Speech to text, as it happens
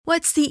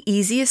What's the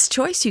easiest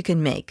choice you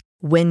can make?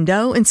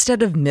 Window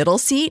instead of middle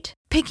seat?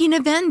 Picking a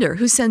vendor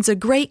who sends a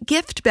great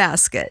gift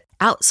basket?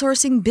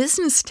 Outsourcing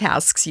business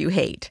tasks you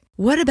hate?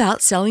 What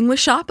about selling with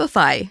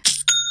Shopify?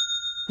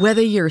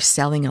 Whether you're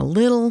selling a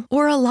little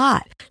or a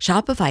lot,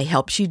 Shopify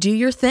helps you do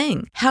your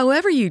thing,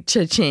 however you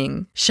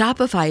cha-ching.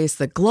 Shopify is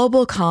the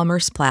global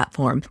commerce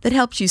platform that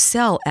helps you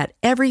sell at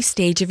every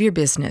stage of your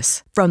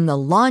business. From the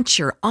launch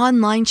your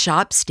online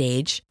shop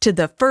stage to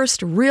the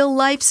first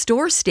real-life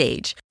store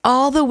stage,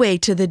 all the way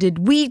to the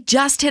did we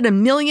just hit a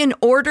million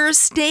orders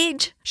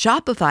stage.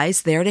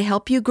 Shopify's there to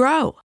help you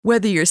grow.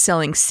 Whether you're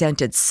selling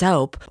scented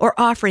soap or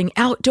offering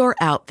outdoor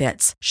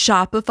outfits,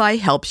 Shopify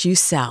helps you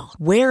sell.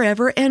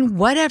 Wherever and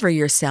whatever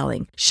you're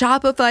selling,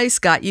 Shopify's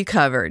got you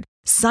covered.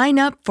 Sign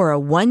up for a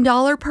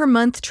 $1 per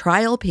month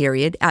trial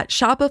period at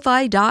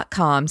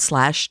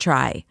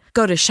shopify.com/try.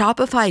 Go to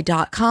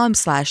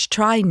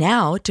shopify.com/try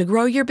now to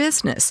grow your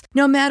business,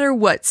 no matter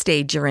what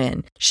stage you're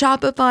in.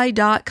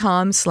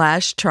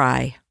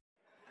 Shopify.com/try.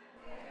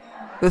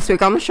 This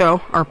week on the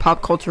show, our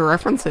pop culture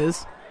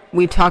references.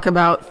 We talk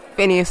about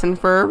Phineas and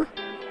Ferb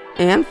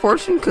and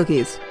fortune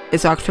cookies.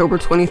 It's October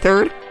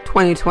 23rd,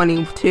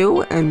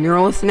 2022, and you're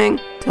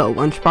listening to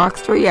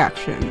Lunchbox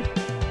Reaction.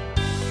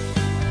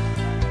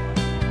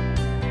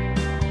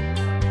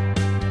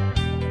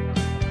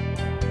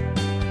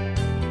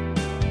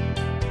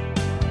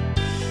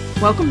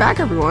 Welcome back,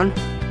 everyone.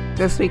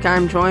 This week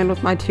I'm joined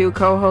with my two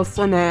co-hosts,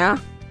 Linnea.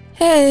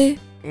 Hey.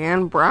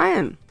 And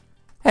Brian.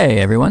 Hey,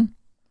 everyone.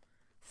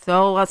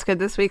 So let's get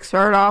this week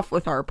started off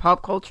with our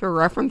pop culture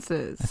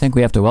references. I think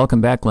we have to welcome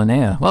back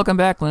Linnea. Welcome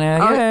back, Linnea.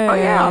 Yay! Oh,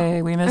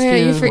 yeah. We missed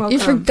you. You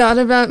forgot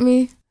about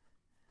me?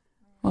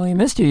 Well, we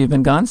missed you. You've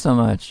been gone so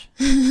much.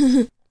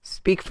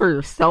 Speak for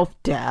yourself,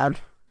 Dad.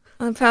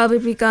 I'll probably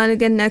be gone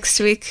again next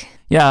week.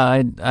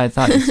 Yeah, I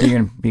thought so you're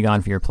going to be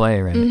gone for your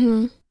play, right?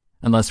 Mm-hmm.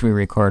 Unless we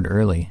record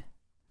early.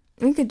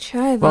 We could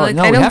try, but Well, like,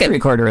 no, I we don't have to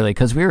record early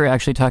because we were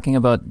actually talking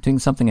about doing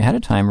something ahead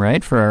of time,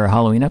 right? For our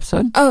Halloween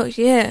episode? Oh,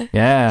 yeah.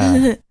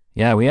 Yeah.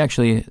 Yeah, we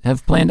actually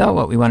have planned out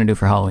what we want to do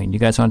for Halloween. You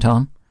guys want to tell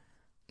them?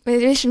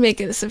 Maybe we should make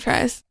it a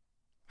surprise.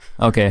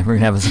 Okay, we're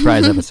going to have a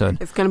surprise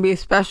episode. It's going to be a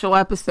special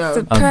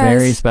episode. A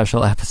very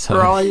special episode.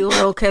 For all you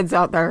little kids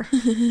out there.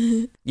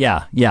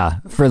 Yeah.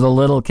 For the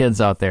little kids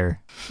out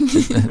there.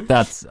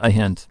 That's a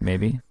hint,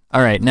 maybe.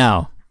 All right,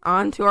 now.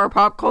 On to our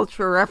pop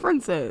culture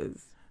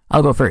references.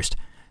 I'll go first.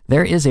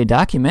 There is a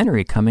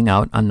documentary coming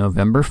out on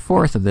November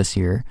 4th of this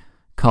year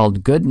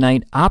called Good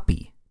Night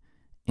Oppie.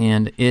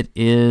 And it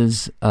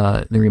is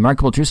the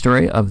remarkable true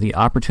story of the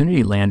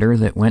Opportunity lander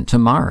that went to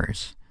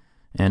Mars.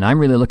 And I'm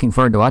really looking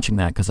forward to watching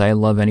that because I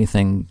love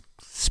anything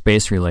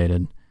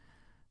space-related.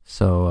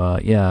 So,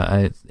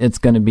 it's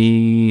going to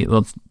be, well,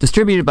 it's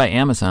distributed by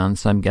Amazon,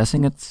 so I'm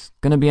guessing it's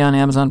going to be on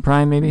Amazon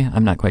Prime, maybe?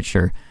 I'm not quite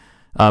sure.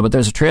 But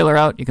there's a trailer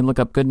out. You can look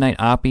up Good Night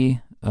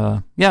Oppie.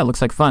 It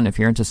looks like fun. If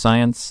you're into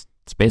science,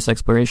 space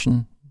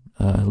exploration,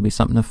 it'll be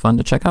something fun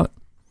to check out.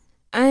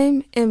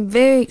 I am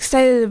very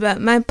excited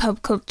about my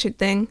pop culture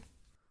thing.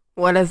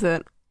 What is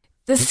it?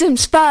 The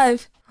Sims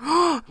 5.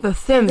 The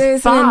Sims 5?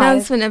 There's an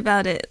announcement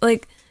about it.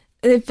 Like,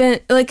 it's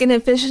been like an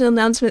official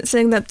announcement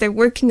saying that they're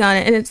working on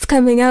it and it's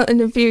coming out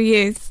in a few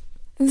years.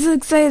 I'm so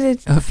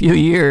excited. A few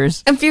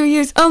years? A few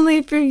years. Only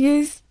a few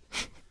years.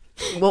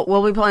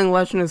 We'll be playing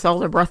Legend of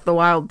Zelda Breath of the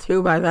Wild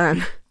 2 by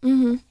then.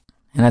 Mm-hmm.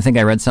 And I think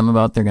I read something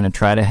about they're going to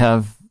try to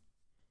have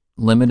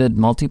limited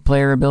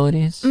multiplayer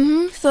abilities.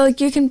 Mm-hmm. So, like,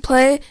 you can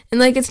play, and,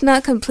 like, it's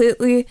not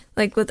completely,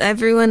 like, with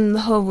everyone in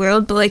the whole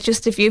world, but, like,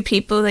 just a few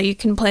people that you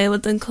can play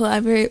with and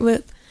collaborate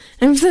with.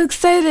 I'm so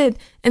excited!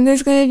 And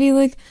there's going to be,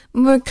 like,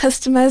 more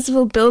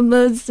customizable build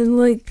modes than,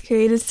 like,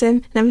 Create a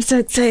Sim, and I'm so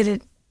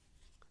excited.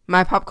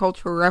 My pop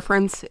culture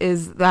reference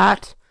is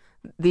that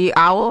the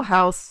Owl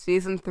House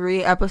Season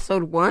 3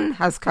 Episode 1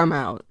 has come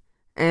out.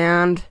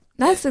 And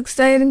that's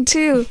exciting,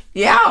 too.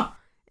 Yeah!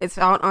 It's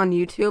out on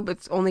YouTube.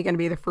 It's only going to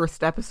be the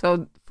first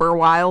episode for a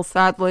while,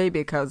 sadly,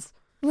 because...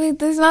 Wait,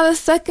 there's not a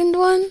second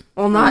one?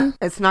 Well,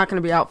 it's not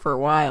going to be out for a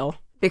while.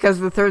 Because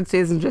the third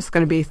season's just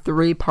going to be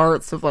 3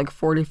 parts of, like,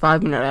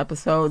 45-minute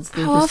episodes.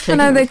 How often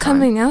are they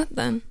coming out,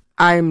 then?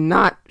 I'm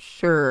not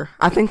sure.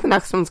 I think the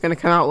next one's going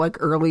to come out, like,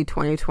 early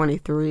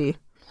 2023. Oh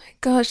my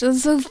gosh,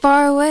 that's so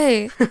far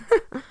away.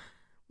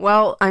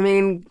 Well, I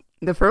mean,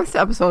 the first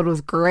episode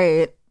was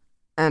great.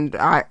 And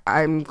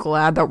I'm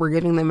glad that we're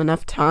giving them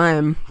enough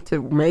time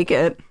to make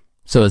it.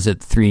 So is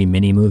it 3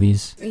 mini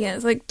movies? Yeah,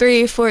 it's like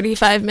 3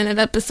 45-minute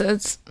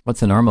episodes.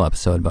 What's a normal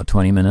episode? About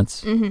 20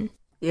 minutes? Mm-hmm.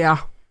 Yeah.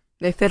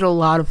 They fit a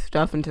lot of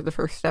stuff into the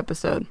first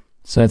episode.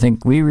 So I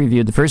think we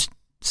reviewed the first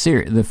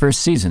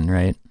season,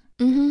 right?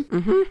 Mm-hmm.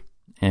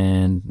 Mm-hmm.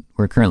 And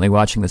we're currently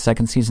watching the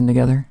second season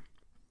together?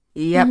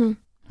 Yep.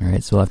 Mm-hmm. All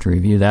right, so we'll have to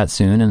review that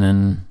soon, and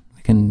then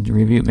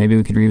maybe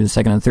we could review the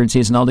second and third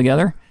season all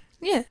together?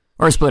 Yeah.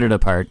 Or split it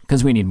apart,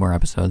 because we need more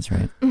episodes,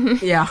 right?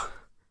 Mm-hmm. Yeah.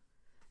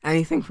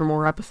 Anything for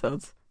more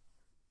episodes.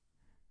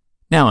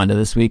 Now on to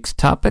this week's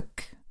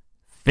topic,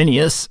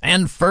 Phineas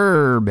and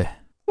Ferb.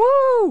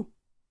 Woo!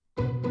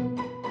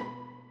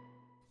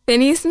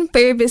 Phineas and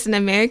Ferb is an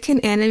American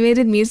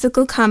animated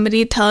musical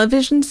comedy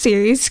television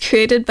series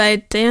created by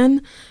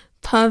Dan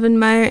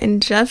Povenmire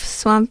and Jeff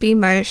Swampy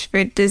Marsh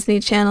for Disney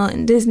Channel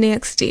and Disney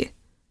XD.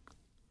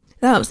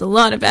 That was a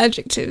lot of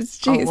adjectives.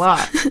 Jeez. A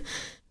lot.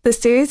 The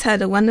series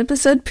had a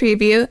one-episode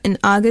preview in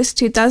August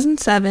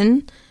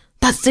 2007.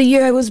 That's the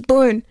year I was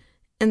born.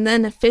 And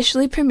then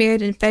officially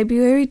premiered in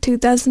February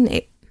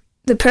 2008.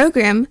 The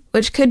program,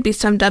 which could be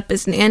summed up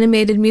as an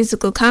animated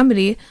musical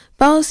comedy,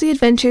 follows the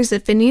adventures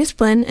of Phineas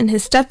Flynn and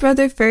his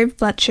stepbrother Ferb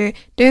Fletcher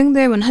during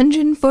their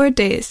 104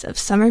 days of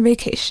summer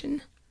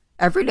vacation.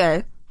 Every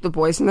day, the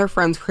boys and their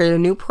friends create a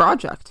new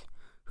project,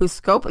 whose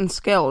scope and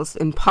scale is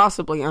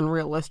impossibly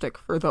unrealistic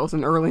for those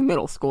in early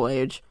middle school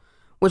age,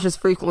 which is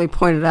frequently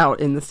pointed out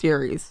in the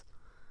series.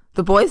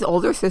 The boys'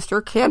 older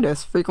sister,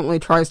 Candace, frequently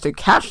tries to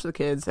catch the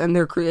kids and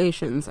their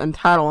creations and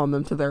tattle on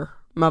them to their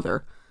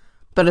mother,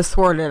 but is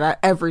thwarted at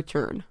every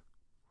turn.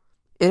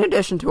 In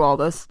addition to all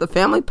this, the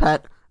family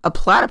pet, a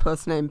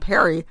platypus named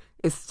Perry,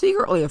 is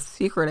secretly a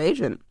secret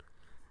agent.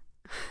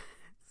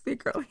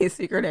 Secretly a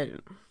secret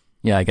agent.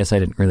 Yeah, I guess I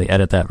didn't really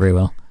edit that very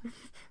well.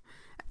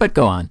 But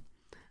go on.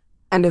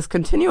 And is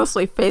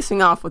continuously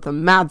facing off with a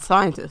mad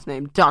scientist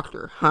named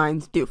Dr.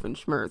 Heinz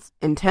Doofenshmirtz,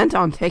 intent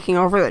on taking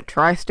over the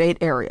tri-state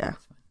area.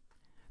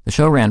 The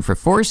show ran for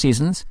 4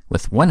 seasons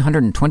with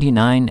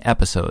 129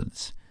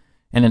 episodes.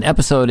 And an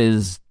episode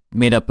is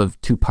made up of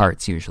 2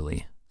 parts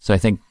usually. So I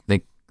think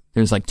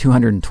there's like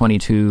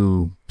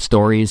 222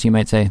 stories, you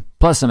might say,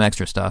 plus some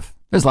extra stuff.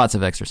 There's lots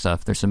of extra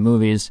stuff. There's some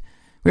movies.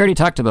 We already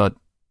talked about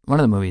one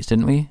of the movies,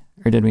 didn't we?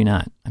 Or did we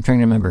not? I'm trying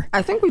to remember.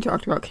 I think we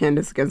talked about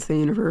Candace Against the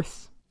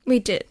Universe. We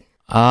did.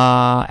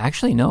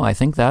 Actually, no. I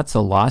think that's a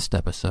lost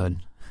episode.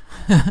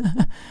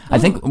 I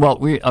think,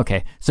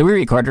 so we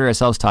recorded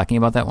ourselves talking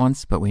about that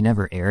once, but we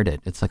never aired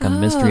it. It's like a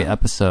mystery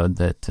episode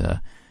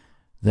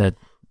that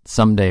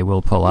someday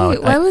we'll pull out.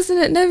 Wait, why wasn't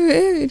it never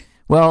aired?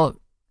 Well,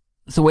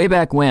 so way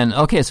back when,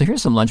 so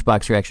here's some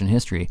Lunchbox Reaction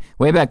history.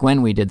 Way back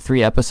when we did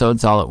 3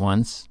 episodes all at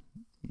once,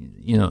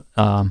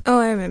 I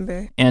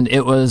remember. And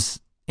it was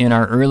in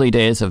our early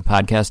days of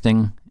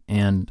podcasting,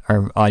 and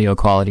our audio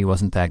quality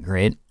wasn't that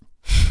great.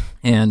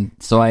 And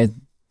so I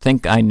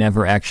think I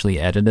never actually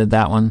edited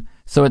that one.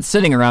 So it's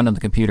sitting around on the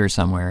computer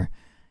somewhere.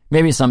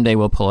 Maybe someday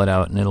we'll pull it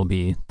out and it'll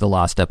be the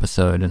lost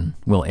episode and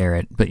we'll air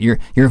it. But your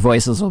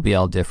voices will be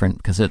all different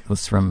because it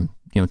was from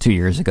 2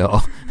 years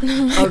ago.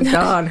 Oh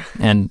God!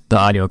 And the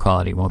audio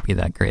quality won't be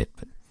that great.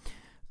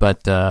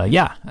 But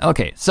yeah.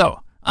 Okay.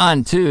 So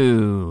on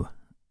to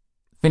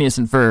Phineas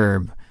and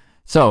Ferb.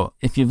 So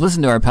if you've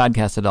listened to our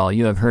podcast at all,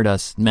 you have heard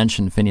us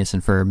mention Phineas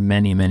and Ferb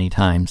many, many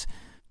times.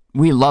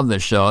 We love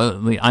this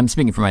show. I'm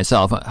speaking for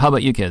myself. How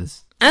about you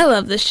kids? I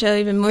love this show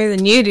even more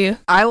than you do.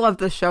 I love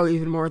this show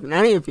even more than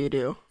any of you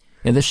do.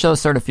 Yeah, this show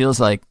sort of feels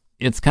like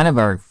it's kind of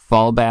our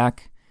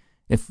fallback.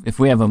 If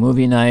we have a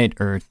movie night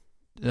or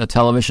a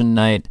television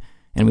night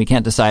and we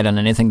can't decide on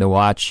anything to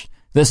watch,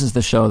 this is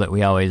the show that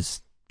we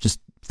always just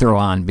throw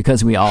on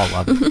because we all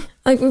love it.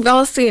 Like we've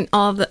all seen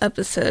all of the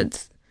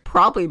episodes.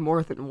 Probably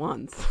more than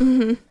once.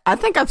 Mm-hmm. I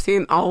think I've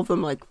seen all of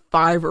them like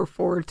 5 or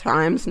 4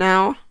 times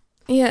now.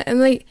 Yeah, and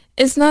like,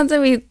 it's not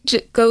that we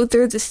go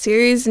through the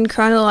series in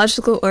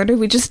chronological order,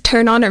 we just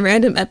turn on a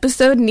random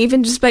episode, and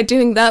even just by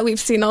doing that, we've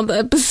seen all the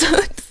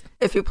episodes.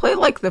 If you play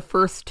like the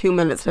first 2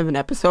 minutes of an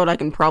episode, I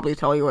can probably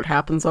tell you what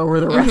happens over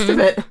the rest of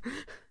it.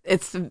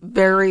 It's a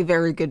very,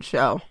 very good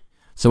show.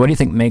 So what do you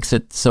think makes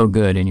it so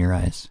good in your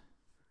eyes?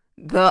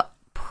 The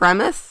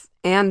premise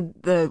and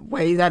the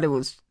way that it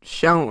was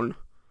shown.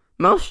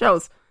 Most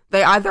shows,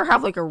 they either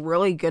have like a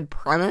really good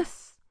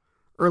premise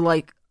or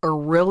like a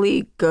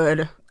really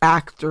good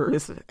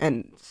actors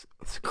and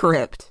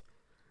script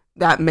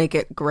that make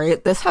it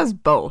great. This has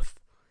both.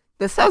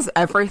 This has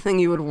everything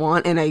you would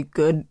want in a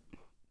good,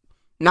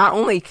 not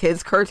only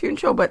kids cartoon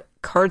show, but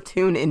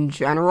cartoon in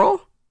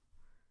general.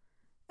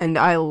 And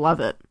I love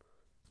it.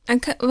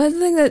 And one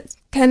thing that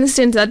kind of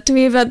stands out to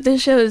me about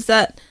this show is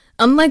that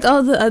unlike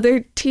all the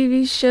other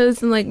TV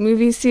shows and like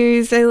movie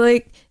series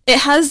it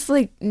has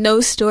like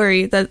no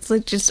story that's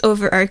like just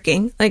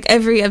overarching. Like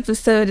every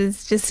episode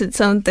is just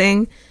its own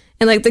thing.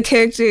 And like the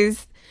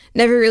characters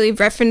never really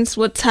reference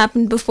what's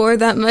happened before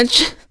that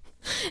much.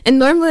 And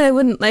normally I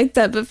wouldn't like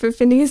that, but for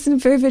Phineas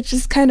and Ferb it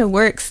just kind of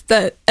works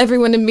that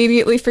everyone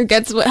immediately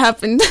forgets what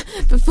happened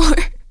before.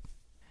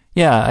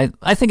 Yeah,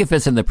 I think it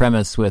fits in the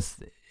premise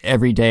with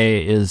every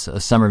day is a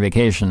summer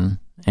vacation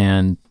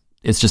and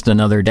it's just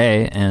another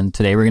day, and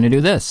today we're going to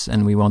do this,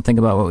 and we won't think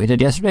about what we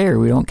did yesterday, or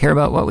we don't care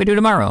about what we do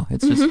tomorrow.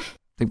 It's just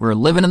like we're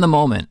living in the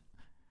moment.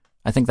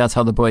 I think that's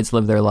how the boys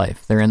live their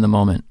life. They're in the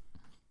moment.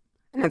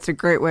 And it's a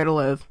great way to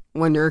live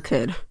when you're a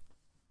kid.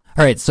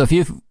 All right, so a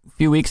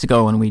few weeks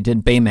ago when we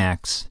did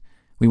Baymax,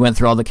 we went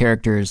through all the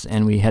characters,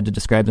 and we had to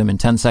describe them in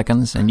 10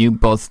 seconds, and you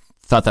both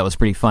thought that was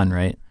pretty fun,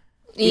 right?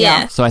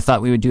 Yeah. So I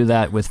thought we would do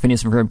that with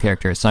Phineas and Ferb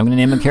characters. So I'm going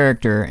to name a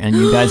character, and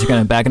you guys are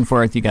going to back and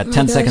forth. You got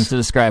 10 seconds to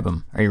describe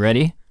them. Are you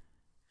ready?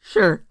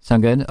 Sure.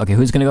 Sound good? Okay,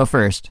 who's going to go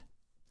first?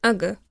 I'll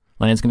go.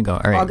 Linnea's going to go.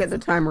 All right. I'll get the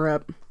timer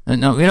up.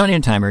 No, we don't need a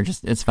timer.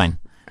 Just it's fine.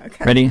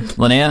 Okay. Ready?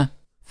 Linnea,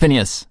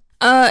 Phineas.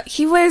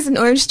 He wears an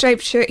orange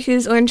striped shirt. He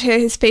has orange hair.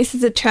 His face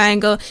is a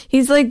triangle.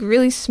 He's like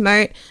really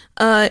smart.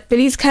 But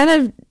he's kind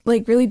of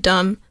like really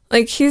dumb.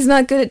 Like he's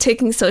not good at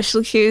taking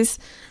social cues.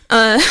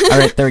 All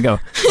right, there we go.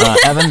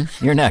 Evan,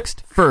 you're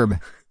next. Ferb.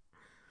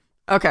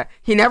 Okay,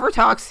 he never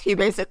talks. He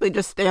basically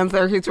just stands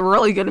there. He's a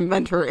really good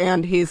inventor,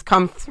 and he's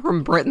come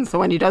from Britain, so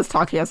when he does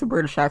talk, he has a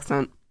British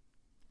accent.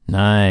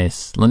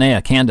 Nice.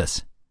 Linnea,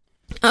 Candace.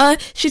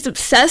 She's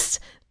obsessed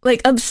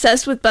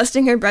with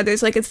busting her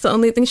brothers. Like, it's the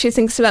only thing she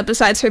thinks about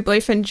besides her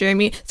boyfriend,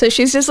 Jeremy. So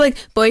she's just, like,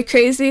 boy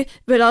crazy,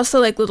 but also,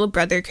 like, little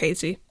brother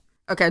crazy.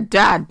 Okay,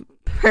 Dad,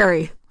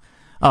 Perry.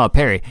 Oh,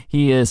 Perry.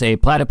 He is a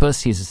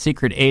platypus. He's a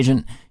secret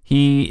agent.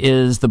 He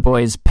is the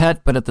boy's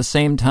pet, but at the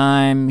same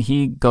time,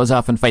 he goes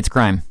off and fights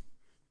crime.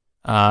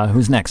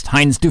 Who's next?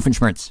 Heinz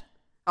Doofenshmirtz.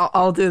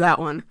 I'll do that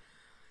one.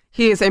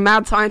 He is a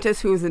mad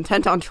scientist who is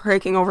intent on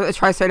taking over the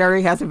tri-state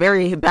area. He has a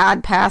very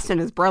bad past, and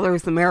his brother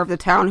is the mayor of the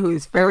town, who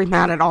is very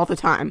mad at all the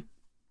time.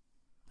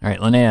 All right,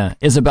 Linnea.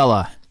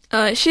 Isabella.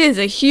 She has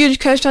a huge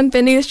crush on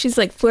Phineas. She's,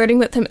 like, flirting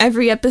with him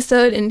every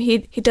episode, and he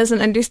doesn't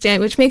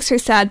understand, which makes her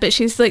sad, but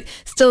she's, like,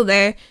 still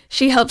there.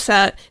 She helps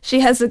out. She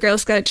has the Girl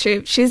Scout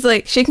troop. She's,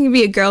 like, she can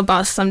be a girl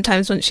boss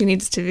sometimes when she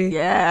needs to be.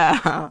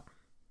 Yeah. All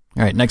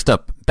right, next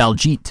up,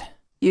 Baljeet.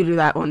 You do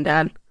that one,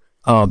 Dad.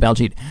 Oh,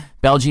 Baljeet.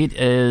 Baljeet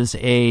is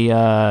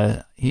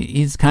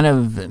he's kind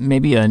of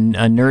maybe a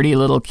nerdy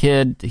little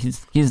kid.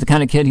 He's the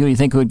kind of kid who you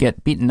think would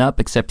get beaten up,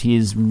 except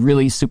he's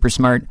really super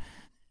smart.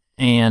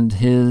 And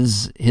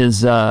his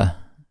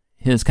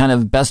kind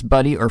of best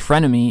buddy or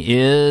frenemy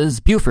is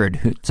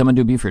Buford. Someone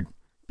do Buford.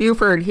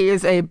 Buford, he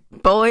is a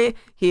bully.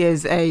 He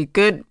is a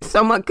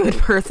somewhat good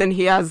person.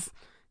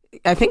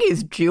 I think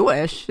he's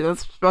Jewish.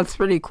 That's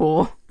pretty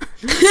cool.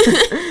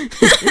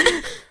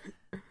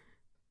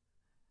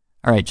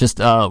 All right,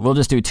 we'll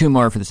just do two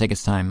more for the sake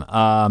of time.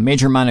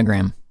 Major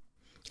Monogram.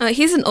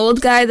 He's an old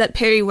guy that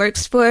Perry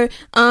works for.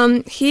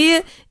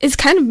 He is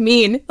kind of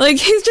mean. Like,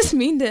 he's just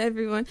mean to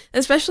everyone,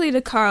 especially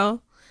to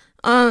Carl.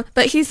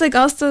 But he's, like,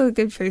 also a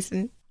good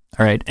person.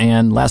 All right,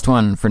 and last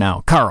one for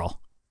now, Carl.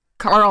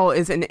 Carl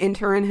is an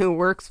intern who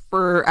works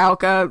for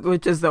ALCA,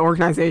 which is the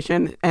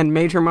organization, and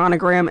Major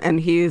Monogram, and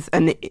he's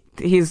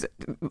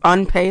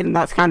unpaid, and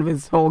that's kind of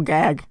his whole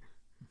gag.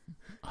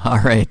 All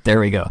right, there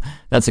we go.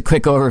 That's a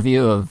quick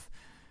overview of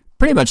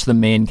pretty much the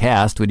main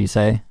cast, would you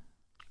say?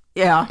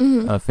 Yeah,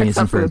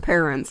 Except for the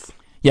parents.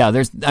 Yeah,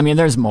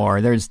 there's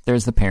more. There's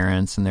the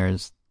parents, and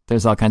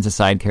there's all kinds of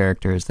side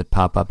characters that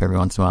pop up every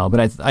once in a while.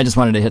 But I just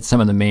wanted to hit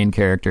some of the main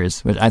characters,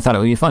 which I thought it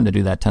would be fun to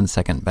do that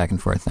 10-second back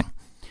and forth thing.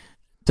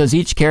 Does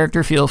each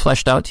character feel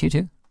fleshed out to you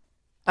two?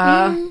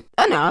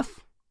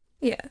 Enough.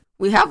 Yeah.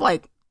 We have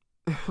like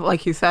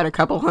you said, a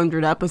couple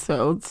hundred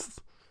episodes,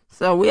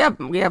 so we have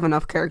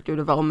enough character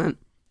development.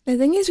 The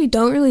thing is, we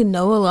don't really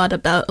know a lot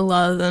about a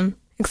lot of them,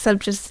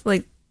 except just,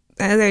 like,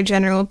 their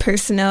general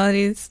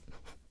personalities.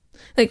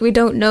 Like, we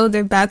don't know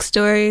their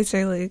backstories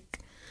or, like,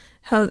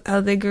 how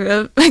they grew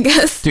up, I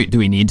guess. Do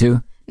we need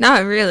to?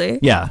 Not really.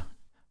 Yeah.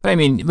 But I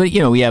mean,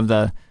 we have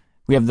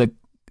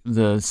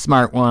the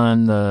smart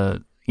one,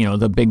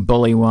 the big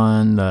bully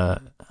one,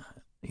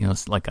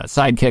 like a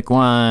sidekick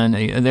one.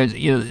 There's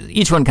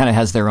each one kind of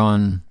has their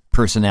own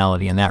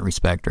personality in that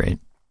respect, right?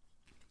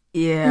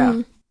 Yeah.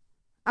 Mm.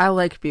 I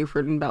like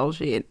Buford and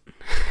Baljeet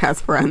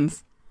as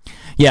friends.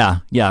 Yeah,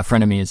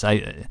 frenemies.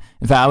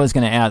 If I was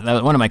going to add,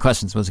 one of my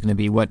questions was going to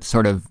be, what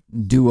sort of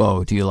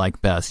duo do you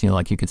like best?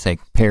 Like you could say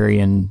Perry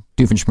and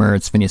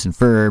Doofenshmirtz, Phineas and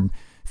Ferb,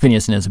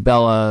 Phineas and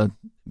Isabella,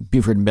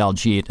 Buford and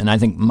Baljeet, and I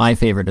think my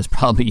favorite is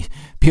probably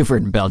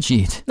Buford and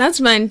Baljeet.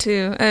 That's mine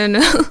too. I don't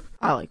know.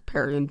 I like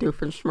Perry and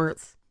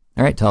Doofenshmirtz.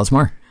 All right, tell us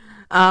more.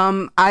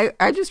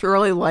 I just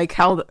really like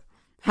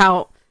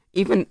how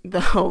even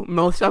though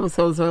most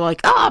episodes are like,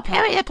 oh,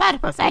 Perry the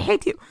Platypus, I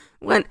hate you.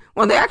 When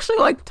they actually,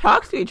 like,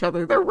 talk to each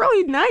other, they're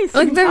really nice.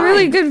 Like, they're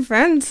really good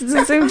friends at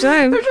the same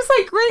time. They're just,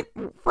 like, great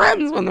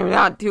friends when they're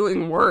not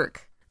doing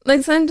work.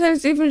 Like,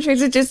 sometimes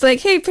Doofenshmirtz are just like,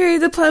 hey, Perry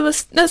the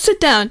Platypus, now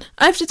sit down.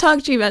 I have to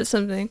talk to you about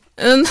something.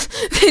 And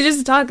they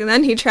just talk, and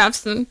then he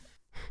traps them.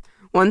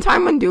 One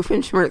time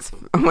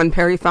when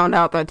Perry found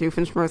out that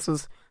Doofenshmirtz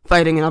was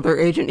fighting another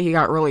agent, he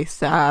got really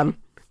sad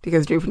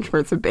because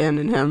Doofenshmirtz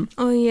abandoned him.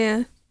 Oh,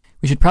 yeah.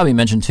 We should probably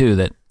mention, too,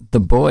 that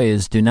the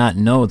boys do not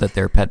know that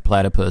their pet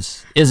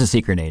platypus is a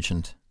secret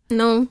agent.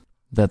 No.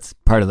 That's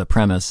part of the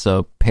premise.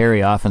 So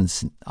Perry often,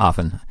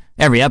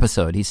 every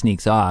episode, he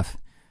sneaks off.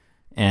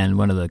 And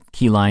one of the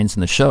key lines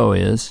in the show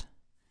is,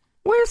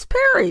 "Where's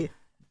Perry?"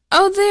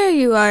 Oh, there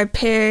you are,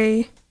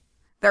 Perry.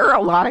 There are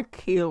a lot of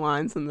key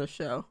lines in the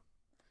show.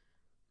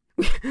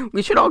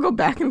 We should all go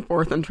back and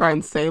forth and try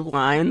and save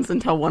lines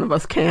until one of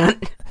us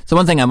can't. So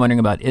one thing I'm wondering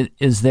about,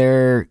 is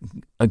there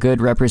a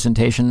good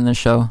representation in the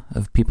show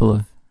of people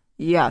of...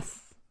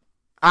 Yes.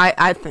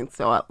 I think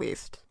so, at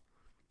least.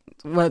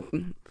 But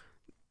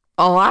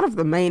a lot of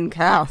the main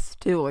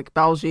cast, too, like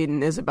Baljeet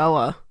and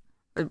Isabella,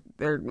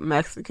 they're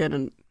Mexican,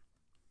 and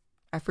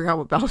I forgot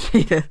what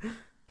Baljeet is.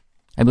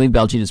 I believe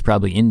Baljeet is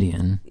probably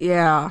Indian.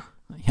 Yeah.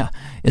 Yeah,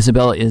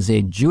 Isabella is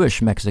a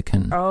Jewish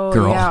Mexican girl.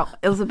 Oh, yeah.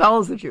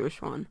 Isabella's the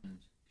Jewish one.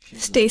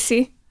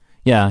 Stacy.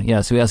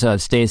 Yeah. So we also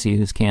have Stacy,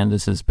 who's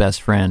Candace's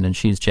best friend, and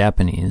she's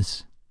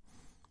Japanese.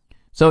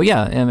 So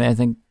yeah, I mean, I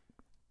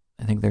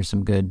think there's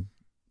some good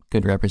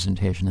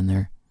representation in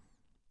there.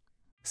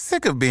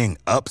 Sick of being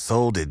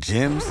upsold at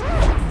gyms?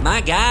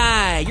 My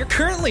guy, you're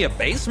currently a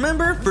base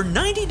member? For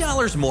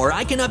 $90 more,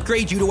 I can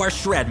upgrade you to our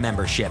Shred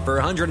membership. For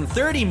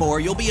 $130 more,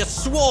 you'll be a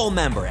Swole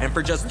member. And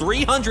for just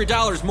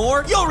 $300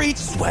 more, you'll reach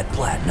Sweat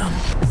Platinum.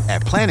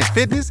 At Planet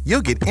Fitness,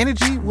 you'll get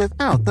energy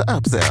without the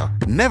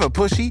upsell. Never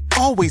pushy,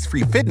 always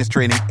free fitness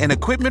training and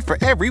equipment for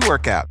every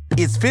workout.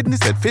 It's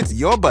fitness that fits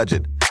your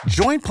budget.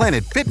 Join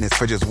Planet Fitness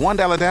for just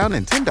 $1 down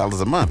and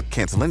 $10 a month.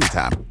 Cancel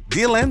anytime.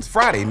 Deal ends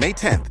Friday, May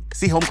 10th.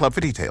 See Home Club for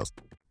details.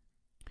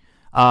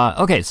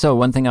 Okay, so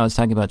one thing I was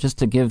talking about, just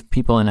to give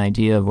people an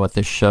idea of what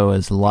this show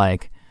is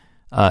like.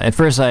 At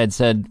first I had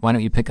said, why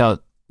don't you pick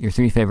out your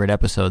 3 favorite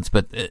episodes?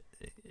 But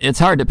it's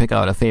hard to pick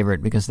out a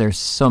favorite because there's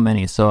so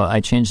many. So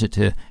I changed it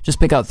to just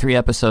pick out 3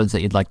 episodes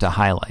that you'd like to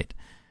highlight.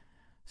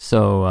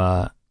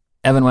 So,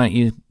 Evan, why don't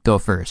you go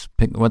first?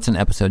 What's an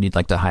episode you'd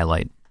like to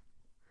highlight?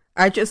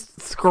 I just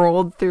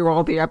scrolled through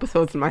all the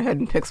episodes in my head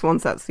and picked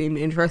ones that seemed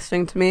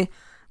interesting to me.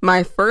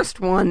 My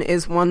first one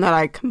is one that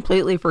I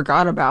completely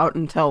forgot about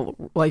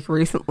until, like,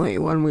 recently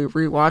when we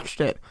rewatched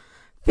it.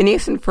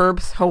 Phineas and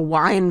Ferb's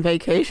Hawaiian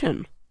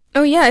Vacation.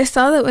 Oh, yeah, I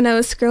saw that when I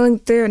was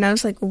scrolling through, and I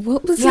was like,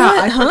 what was that?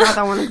 Yeah, I forgot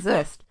that one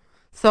exists.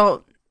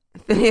 So,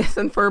 Phineas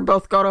and Ferb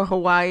both go to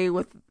Hawaii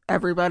with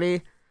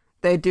everybody.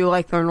 They do,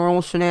 like, their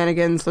normal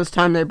shenanigans. This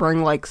time they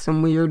bring, like,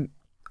 some weird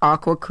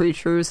aqua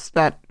creatures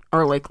that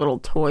are, like, little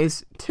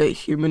toys to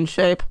human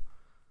shape.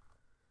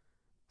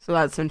 So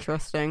that's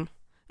interesting.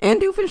 And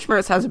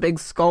Doofenshmirtz has a big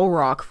skull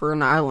rock for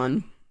an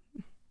island.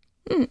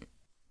 All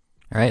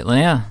right,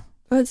 Linnea.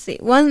 Let's see.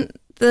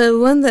 The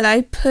one that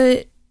I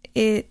put,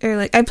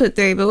 I put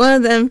 3, but one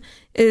of them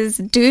is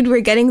Dude, We're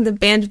Getting the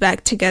Band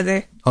Back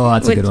Together. Oh,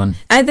 that's a good one.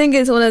 I think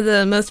it's one of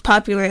the most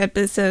popular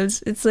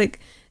episodes. It's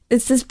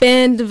this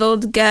band of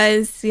old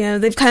guys, you know,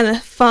 they've kind of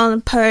fallen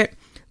apart.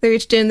 They're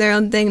each doing their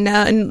own thing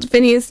now. And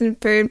Phineas and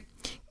Ferb,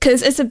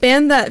 because it's a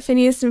band that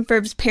Phineas and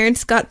Ferb's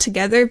parents got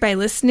together by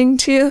listening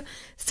to.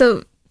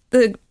 So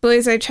the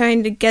boys are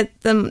trying to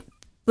get them,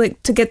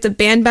 like, to get the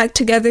band back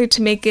together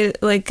to make it,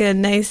 like, a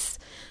nice,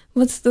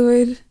 what's the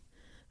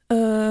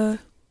word?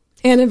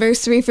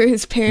 Anniversary for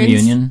his parents.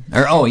 Reunion?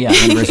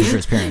 Anniversary for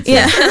his parents.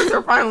 Yeah.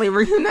 They're finally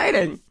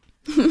reuniting.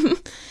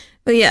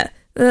 But yeah,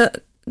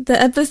 the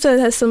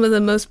episode has some of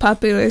the most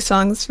popular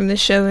songs from the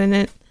show in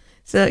it.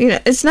 So, you know,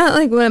 it's not,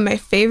 like, one of my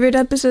favorite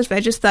episodes, but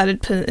I just thought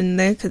I'd put it in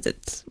there because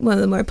it's one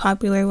of the more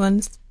popular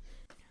ones.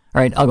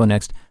 All right, I'll go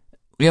next.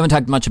 We haven't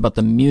talked much about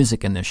the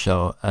music in this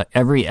show.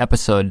 Every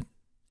episode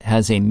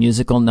has a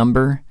musical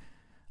number.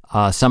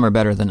 Some are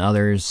better than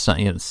others,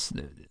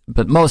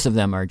 but most of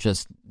them are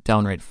just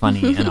downright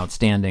funny and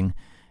outstanding.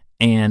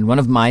 And one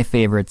of my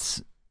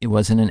favorites, it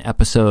was in an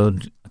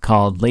episode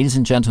called Ladies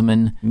and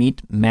Gentlemen,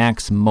 Meet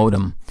Max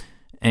Modem.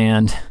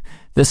 And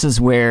this is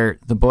where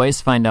the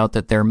boys find out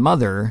that their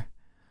mother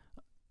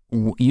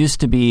used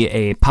to be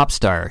a pop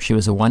star. She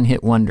was a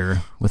one-hit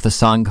wonder with a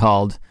song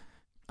called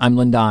I'm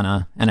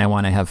Lindana and I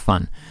Want to Have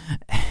Fun.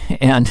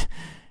 And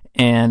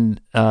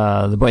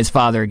the boy's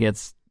father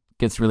gets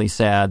really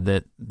sad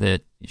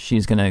that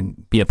she's going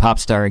to be a pop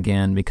star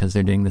again because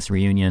they're doing this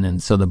reunion,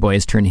 and so the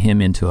boys turn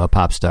him into a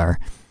pop star.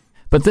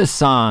 But this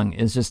song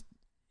is just,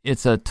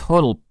 it's a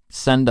total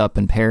send up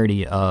and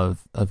parody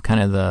of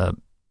kind of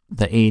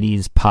the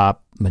 80s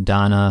pop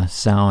Madonna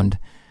sound.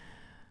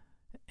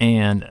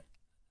 And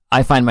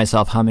I find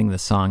myself humming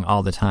this song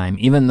all the time,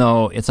 even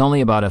though it's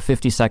only about a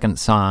 50-second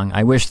song.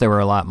 I wish there were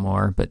a lot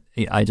more, but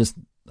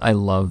I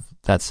love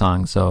that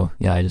song. So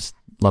yeah, I just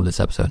love this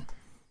episode.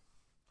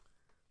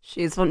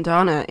 She's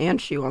Lindana and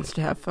she wants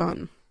to have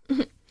fun.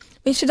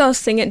 We should all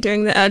sing it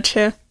during the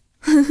outro.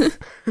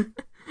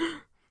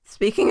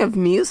 Speaking of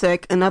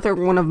music, another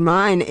one of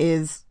mine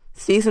is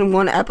Season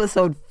 1,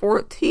 Episode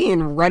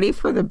 14, Ready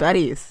for the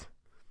Bettys,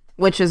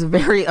 which is a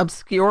very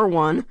obscure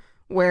one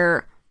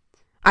where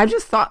I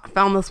just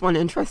found this one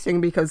interesting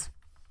because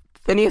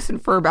Phineas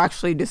and Ferb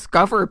actually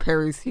discover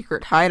Perry's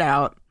secret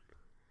hideout,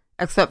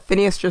 except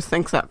Phineas just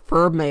thinks that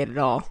Ferb made it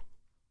all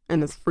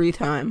in his free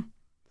time.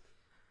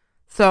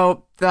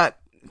 So that's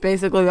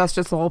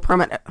just the whole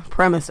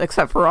premise,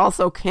 except for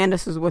also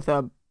Candace is with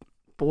a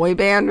boy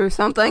band or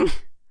something,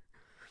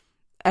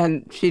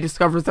 and she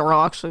discovers they're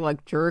all actually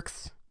like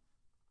jerks.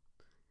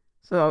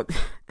 So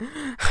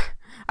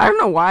I don't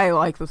know why I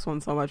like this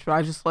one so much, but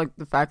I just like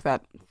the fact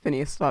that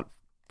Phineas thought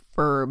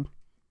Ferb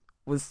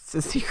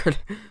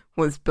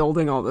was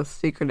building all this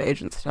secret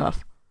agent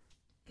stuff.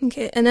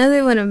 Okay,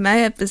 another one of my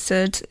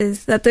episodes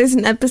is that there's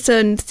an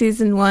episode in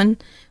Season 1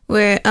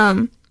 where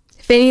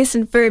Phineas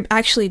and Ferb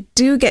actually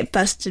do get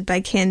busted by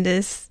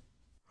Candace.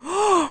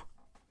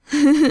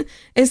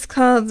 It's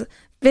called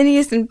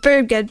Phineas and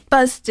Ferb Get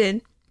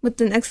Busted with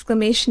an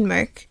exclamation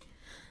mark.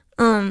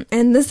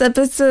 And this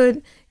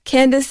episode,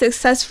 Candace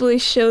successfully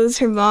shows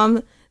her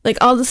mom like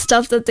all the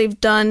stuff that they've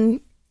done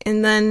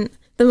and then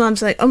the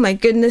mom's like, oh my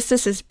goodness,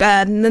 this is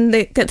bad. And then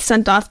they get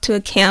sent off to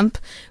a camp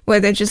where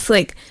they're just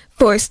like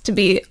forced to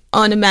be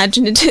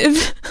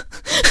unimaginative.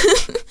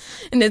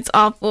 And it's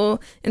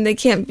awful, and they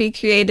can't be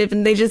creative,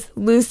 and they just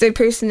lose their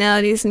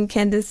personalities, and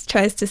Candace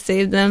tries to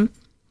save them.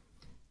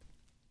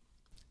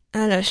 I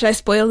don't know, should I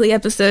spoil the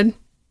episode?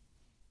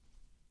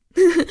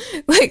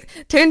 Like,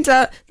 turns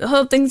out the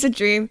whole thing's a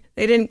dream.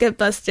 They didn't get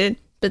busted.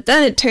 But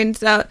then it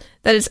turns out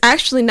that it's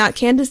actually not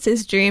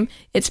Candace's dream.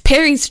 It's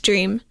Perry's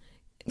dream.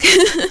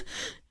 It's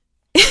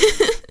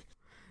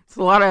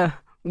a lot of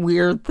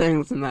weird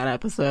things in that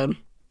episode.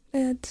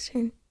 That's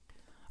true.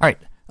 All right.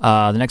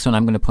 The next one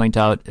I'm going to point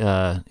out,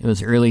 it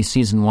was early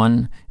season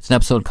 1. It's an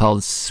episode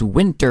called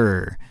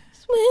Swinter.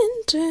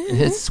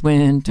 It's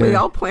Swinter. We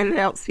all pointed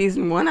out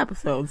season 1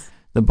 episodes.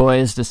 The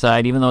boys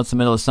decide, even though it's the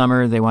middle of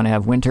summer, they want to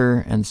have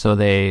winter, and so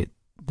they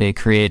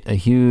create a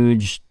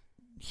huge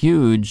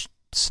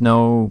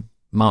snow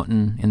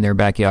mountain in their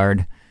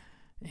backyard,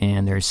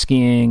 and they're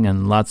skiing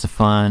and lots of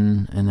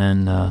fun. And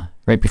then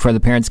right before the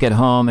parents get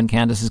home, and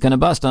Candace is going to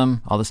bust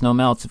them, all the snow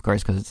melts, of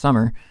course, because it's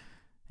summer,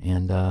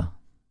 and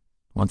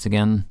once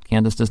again,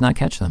 Candace does not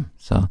catch them.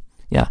 So,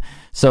 yeah.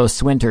 So,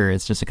 Swinter,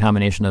 it's just a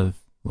combination of,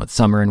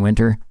 summer and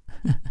winter?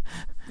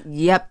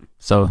 Yep.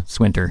 So,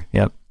 Swinter,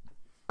 yep.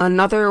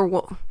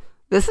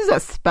 This is a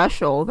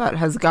special that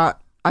has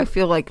got, I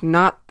feel like,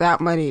 not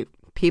that many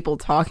people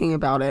talking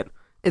about it.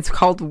 It's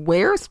called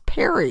Where's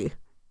Perry?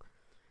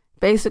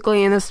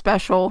 Basically, in this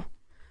special,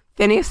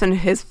 Phineas and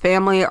his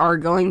family are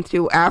going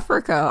to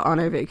Africa on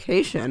a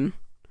vacation,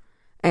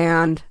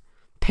 and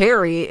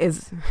Perry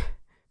is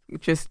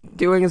just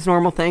doing his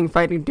normal thing,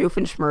 fighting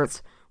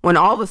Doofenshmirtz, when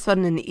all of a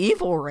sudden an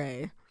evil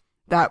ray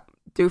that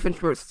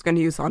Doofenshmirtz is going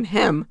to use on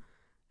him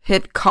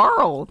hit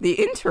Carl, the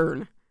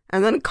intern,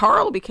 and then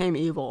Carl became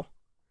evil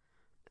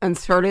and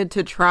started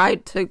to try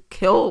to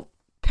kill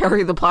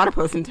Perry the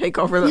Platypus and take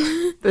over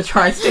the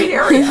tri-state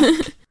area.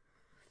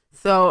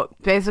 So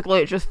basically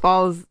it just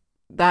follows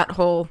that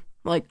whole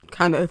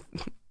kind of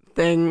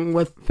thing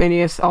with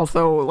Phineas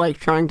also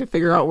trying to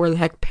figure out where the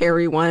heck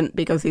Perry went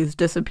because he's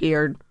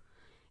disappeared.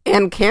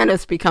 And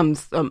Candace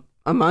becomes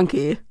a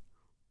monkey,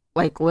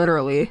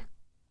 literally.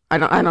 I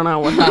don't know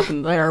what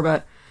happened there,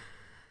 but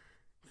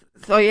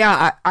so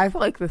yeah, I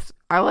like this.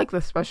 I like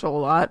this special a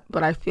lot,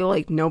 but I feel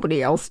like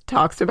nobody else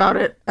talks about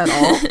it at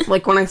all.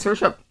 When I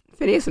search up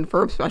Phineas and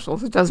Ferb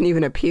specials, it doesn't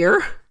even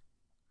appear.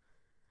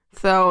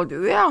 So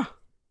yeah.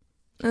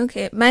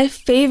 Okay, my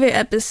favorite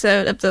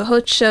episode of the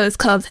whole show is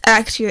called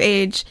Act Your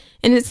Age,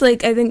 and it's I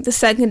think the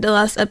second to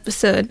last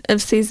episode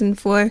of season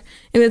 4, and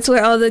it's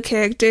where all the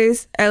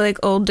characters are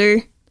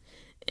older,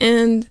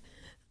 and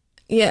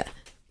yeah.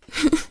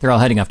 They're all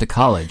heading off to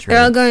college, right?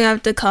 They're all going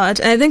off to college,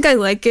 and I think I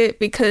like it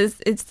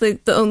because it's the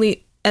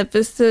only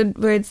episode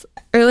where it's,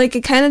 or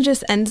it kind of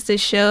just ends the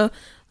show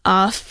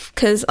off,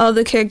 because all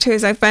the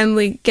characters are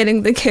finally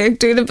getting the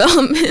character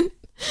development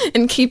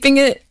and keeping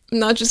it,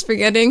 not just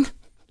forgetting.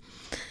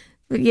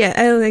 But yeah,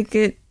 I like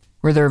it.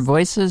 Were their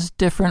voices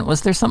different?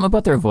 Was there something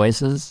about their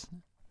voices?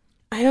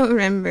 I don't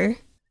remember.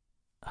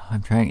 Oh,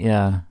 I'm trying,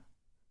 yeah.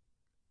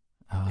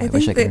 Oh, I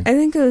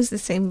think it was the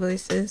same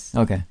voices.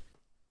 Okay.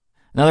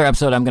 Another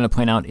episode I'm going to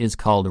point out is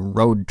called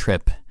Road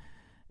Trip.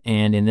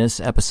 And in this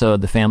episode,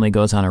 the family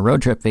goes on a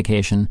road trip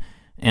vacation,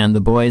 and the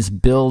boys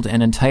build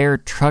an entire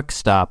truck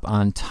stop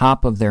on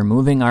top of their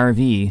moving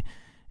RV,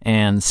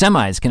 and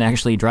semis can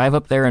actually drive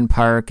up there and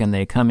park, and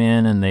they come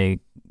in, and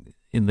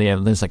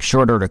there's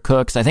short order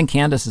cooks. I think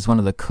Candace is one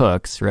of the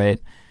cooks, right?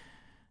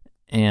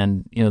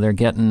 And, they're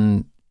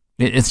getting,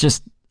 it's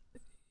just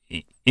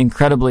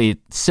incredibly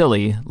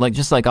silly,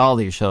 just like all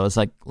these shows.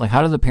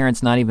 How do the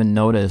parents not even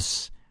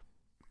notice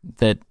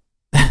that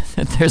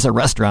there's a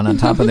restaurant on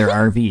top of their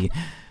RV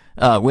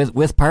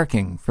with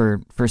parking for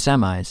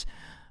semis?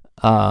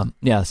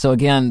 Yeah, so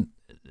again,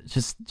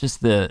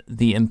 just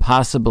the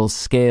impossible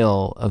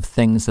scale of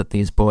things that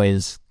these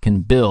boys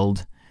can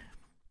build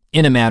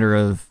in a matter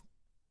of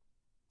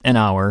an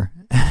hour.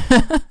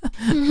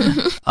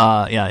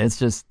 Yeah,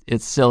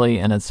 it's silly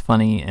and it's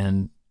funny,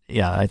 and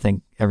yeah, I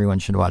think everyone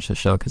should watch the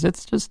show because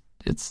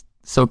it's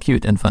so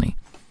cute and funny.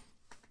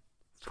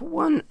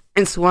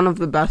 It's one of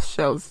the best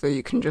shows that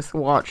you can just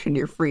watch in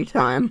your free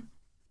time.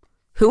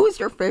 Who is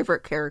your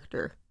favorite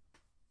character?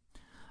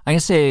 I can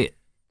say,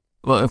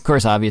 well, of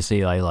course,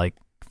 obviously, I like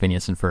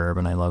Phineas and Ferb,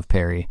 and I love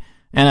Perry,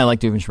 and I like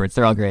Doofenshmirtz.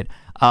 They're all great.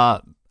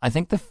 I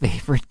think the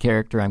favorite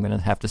character I'm going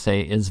to have to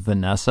say is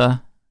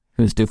Vanessa,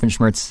 who's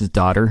Doofenshmirtz's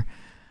daughter,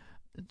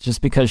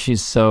 just because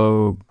she's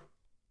so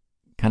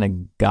kind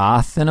of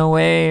goth in a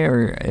way,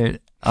 or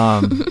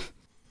I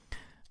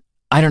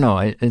don't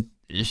know.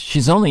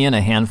 She's only in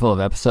a handful of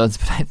episodes,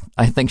 but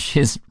I think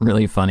she's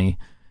really funny.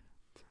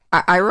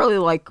 I really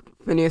like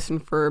Phineas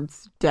and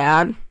Ferb's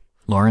dad,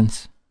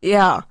 Lawrence.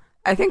 Yeah,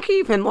 I think he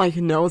even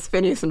knows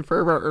Phineas and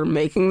Ferb are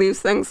making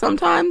these things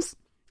sometimes,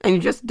 and he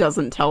just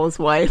doesn't tell his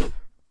wife.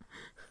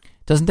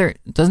 Doesn't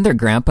their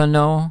grandpa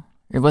know?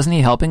 Or wasn't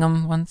he helping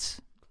them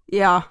once?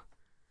 Yeah,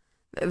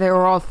 they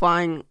were all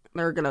flying.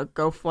 They were gonna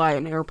go fly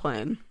an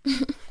airplane.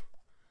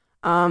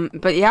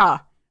 But yeah,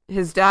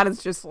 his dad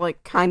is just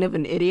like kind of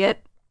an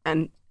idiot,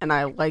 and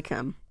I like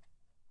him.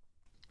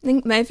 I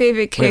think my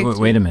favorite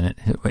character... Wait a minute.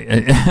 Wait.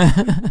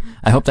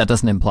 I hope that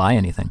doesn't imply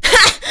anything.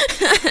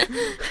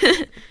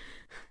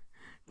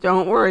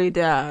 Don't worry,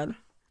 Dad.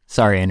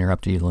 Sorry I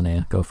interrupted you,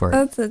 Linnea. Go for it.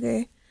 That's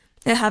okay.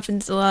 It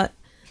happens a lot.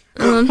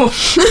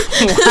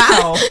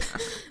 Wow.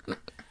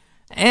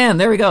 And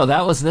there we go.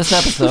 That was this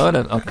episode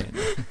of... Okay.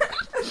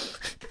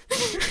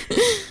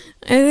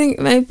 I think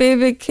my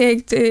favorite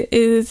character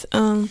is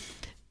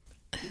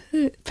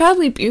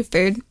probably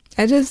Buford.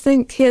 I just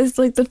think he has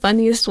like the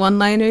funniest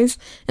one-liners,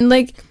 and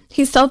like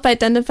he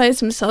self-identifies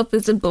himself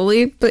as a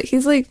bully, but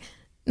he's like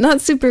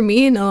not super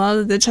mean a lot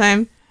of the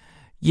time.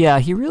 Yeah,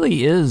 he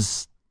really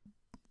is.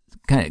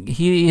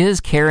 He is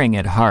caring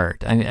at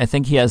heart. I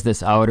think he has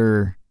this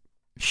outer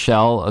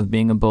shell of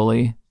being a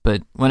bully,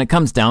 but when it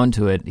comes down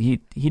to it,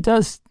 he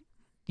does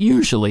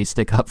usually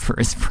stick up for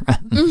his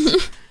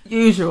friends.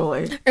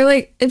 Usually. Or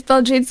like if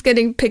Beljade's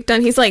getting picked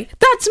on, he's like,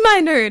 "That's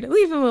my nerd.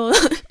 Leave him alone."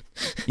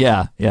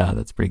 Yeah,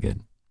 that's pretty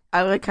good.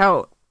 I like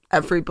how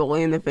every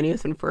bully in the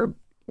Phineas and Ferb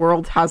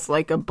world has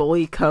like a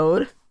bully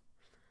code.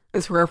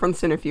 It's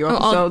referenced in a few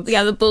episodes.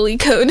 The bully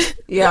code.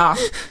 Yeah,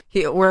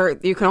 where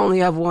you can only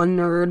have one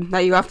nerd that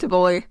you have to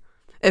bully.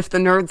 If the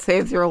nerd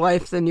saves your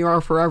life, then you are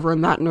forever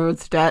in that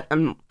nerd's debt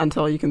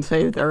until you can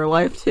save their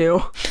life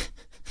too.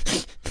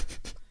 It's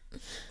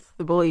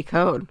the bully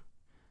code.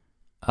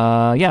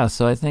 Yeah,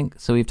 so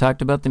we've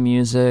talked about the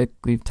music,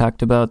 we've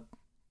talked about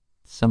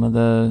some of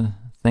the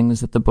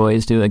things that the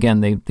boys do. Again,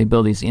 they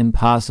build these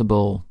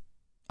impossible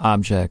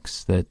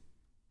objects that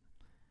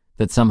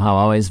somehow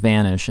always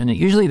vanish, and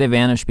usually they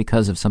vanish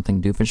because of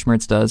something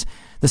Doofenshmirtz does.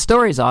 The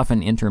stories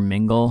often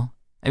intermingle.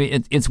 I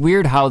mean, it's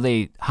weird how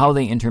they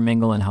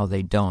intermingle and how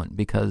they don't,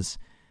 because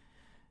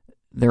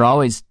they're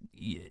always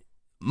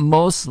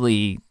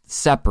mostly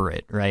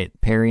separate, right?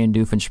 Perry and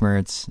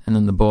Doofenshmirtz, and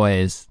then the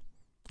boys.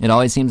 It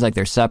always seems like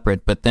they're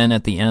separate, but then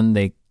at the end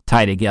they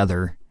tie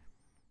together,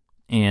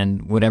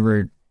 and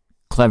whatever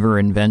clever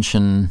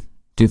invention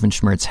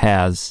Doofenshmirtz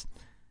has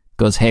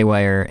goes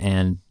haywire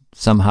and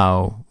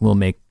somehow will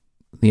make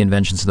the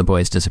inventions of the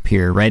boys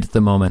disappear right at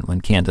the moment when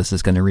Candace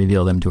is going to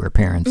reveal them to her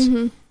parents.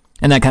 Mm-hmm.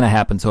 And that kind of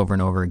happens over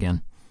and over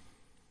again,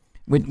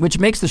 which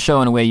makes the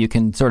show in a way you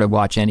can sort of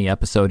watch any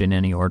episode in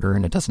any order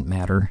and it doesn't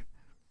matter.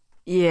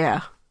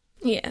 Yeah.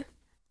 Yeah.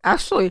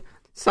 Actually,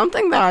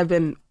 something that I've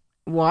been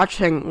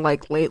watching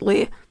like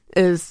lately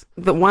is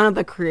that one of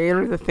the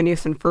creators of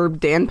Phineas and Ferb,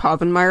 Dan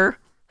Povenmire,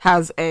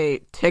 has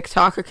a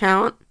TikTok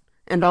account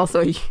and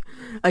also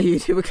a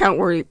YouTube account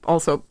where he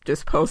also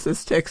just posts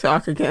his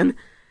TikTok again.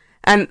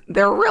 And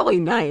they're really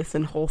nice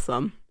and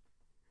wholesome.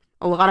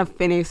 A lot of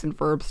Phineas and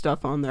Ferb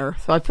stuff on there.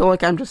 So I feel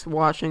like I'm just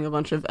watching a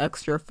bunch of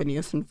extra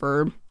Phineas and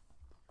Ferb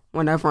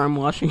whenever I'm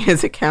watching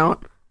his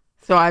account.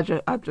 So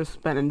I've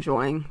just been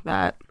enjoying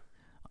that.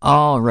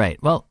 All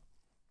right. Well,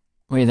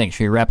 what do you think?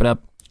 Should we wrap it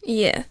up?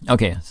 Yeah.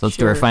 Okay, so let's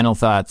do our final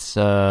thoughts.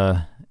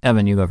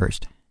 Evan, you go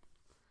first.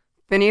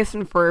 Phineas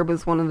and Ferb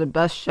is one of the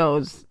best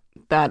shows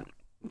that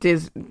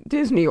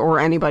Disney or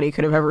anybody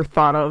could have ever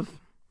thought of.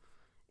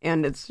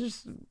 And it's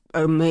just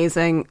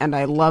amazing, and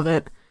I love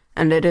it.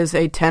 And it is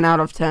a 10 out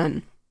of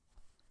 10.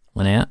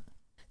 Lynette?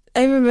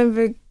 I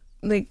remember,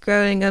 like,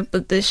 growing up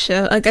with this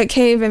show. Like, I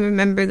can't even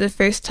remember the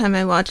first time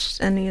I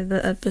watched any of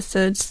the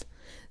episodes.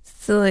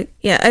 So, like,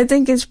 yeah, I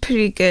think it's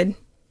pretty good.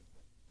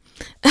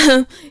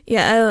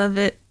 Yeah, I love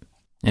it.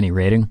 Any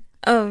rating?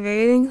 Oh,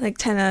 rating? Like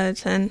 10 out of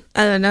 10.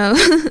 I don't know.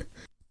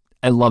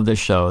 I love this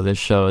show. This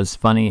show is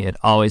funny. It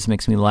always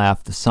makes me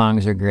laugh. The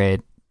songs are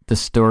great. The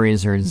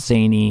stories are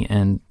zany,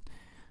 and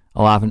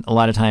a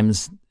lot of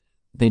times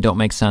they don't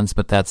make sense,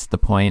 but that's the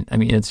point. I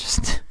mean, it's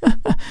just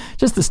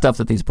just the stuff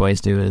that these boys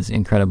do is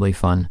incredibly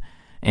fun.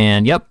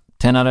 And yep,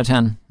 10 out of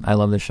 10. I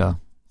love this show.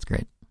 It's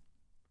great.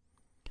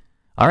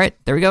 All right,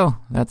 there we go.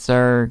 That's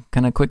our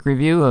kind of quick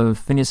review of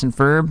Phineas and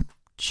Ferb.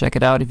 Check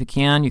it out if you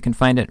can. You can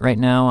find it right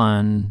now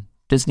on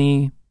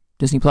Disney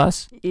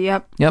Plus.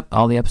 Yep,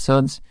 all the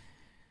episodes.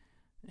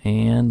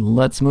 And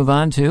let's move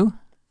on to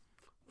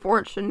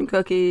fortune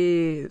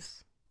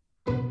cookies.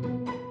 All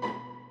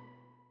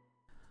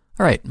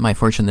right, my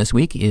fortune this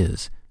week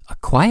is a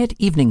quiet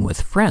evening with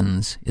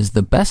friends is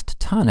the best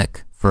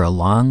tonic for a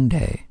long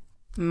day.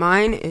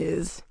 Mine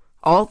is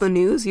all the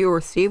news you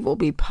receive will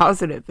be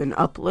positive and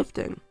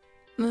uplifting.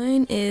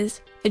 Mine is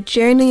a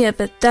journey of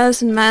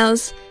 1,000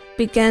 miles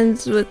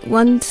begins with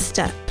one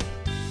step.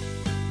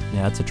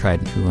 Yeah, that's a tried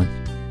and true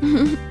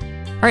one.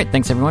 All right,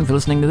 thanks everyone for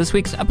listening to this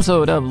week's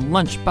episode of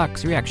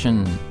Lunchbox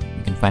Reaction.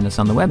 You can find us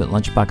on the web at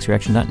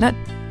lunchboxreaction.net.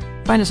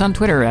 Find us on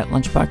Twitter at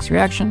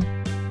lunchboxreaction.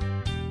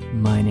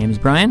 My name's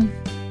Brian.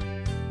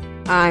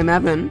 I'm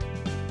Evan.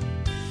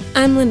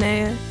 I'm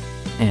Linnea.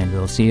 And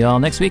we'll see you all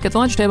next week at the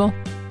lunch table.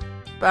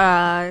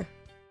 Bye.